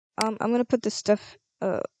I'm gonna put this stuff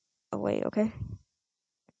away, okay?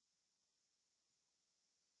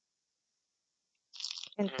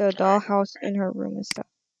 And the dollhouse in her room and stuff.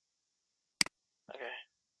 Okay.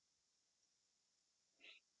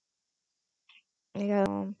 I got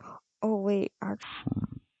oh wait,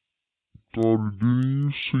 actually. Daughter, didn't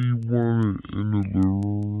you say you wanted it in the living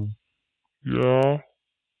room? Yeah?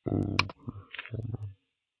 Oh, okay. Hold on.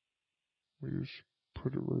 We just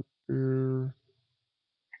put it right there.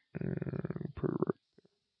 And put it right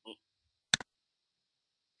there.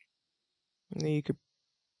 And then you could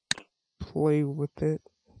play with it.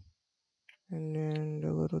 And then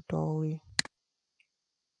the little dolly.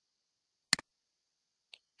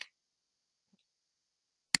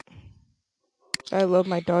 I love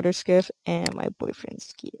my daughter's gift and my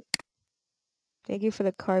boyfriend's gift. Thank you for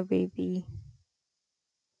the car, baby.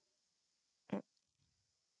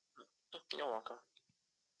 You're welcome.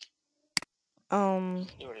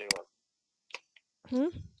 You're really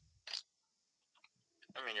welcome.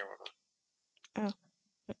 I mean, you're welcome. Oh.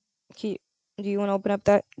 Do you want to open up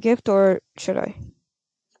that gift or should I?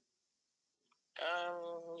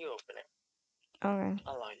 You open it. Okay.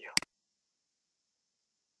 I'll allow you.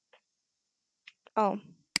 Oh.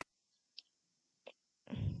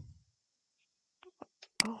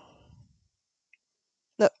 Oh.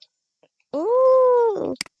 Look.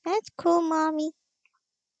 Ooh, that's cool, mommy.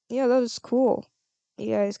 Yeah, that was cool. You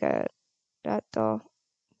guys got that doll.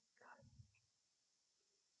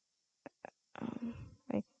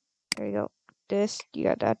 Right, there you go. This, you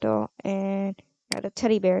got that doll, and you got a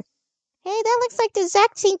teddy bear. Hey, that looks like the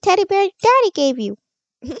exact same teddy bear Daddy gave you.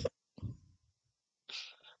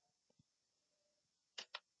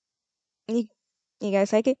 you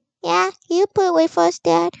guys like it? Yeah, you put it away for us,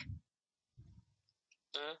 Dad.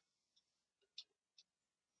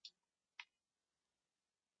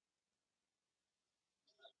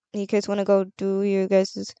 You guys want to go do your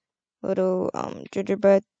guys' little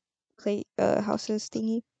gingerbread play houses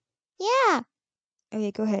thingy? Yeah.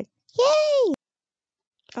 Okay, go ahead. Yay!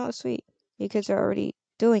 Oh, sweet. You kids are already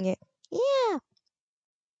doing it. Yeah.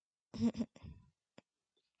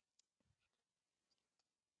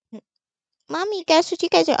 Mommy, guess what you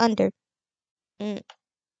guys are under? Oh,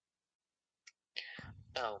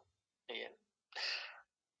 again.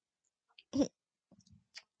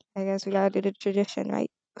 I guess we gotta do the tradition,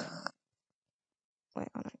 right? Wait,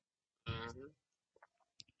 hold on.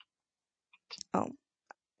 Oh,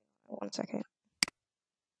 1 second.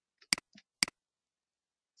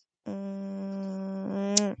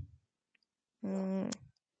 Mm, mm,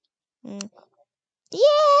 mm.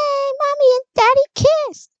 Yay! Mommy and Daddy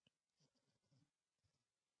kissed!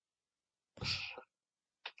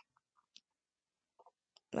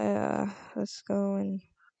 Let's go and...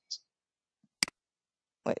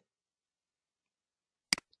 Wait.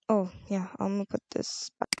 Oh, yeah, I'm gonna put this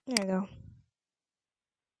back. There you go.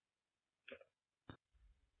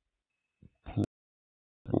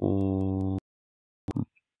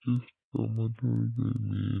 Just got my daughter gave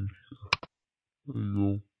me in here. There you go.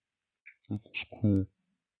 Looks cool.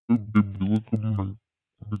 Hey, baby, look at my...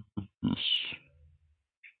 Look at this.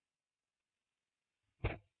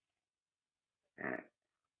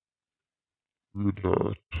 Look at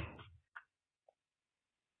that.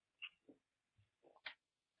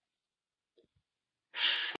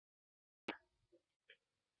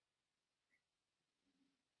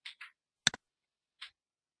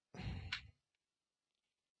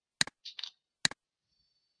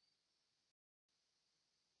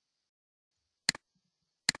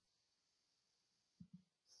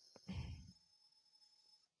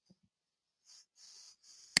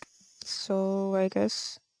 So, I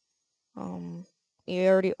guess, you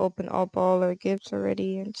already opened up all our gifts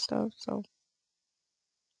already and stuff, so...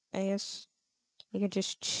 I guess you can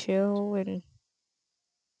just chill and...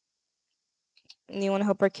 You wanna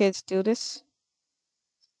help our kids do this?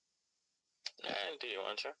 Do you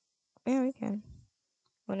want to? Yeah, we can.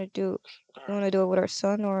 You wanna do it with our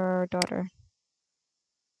son or our daughter?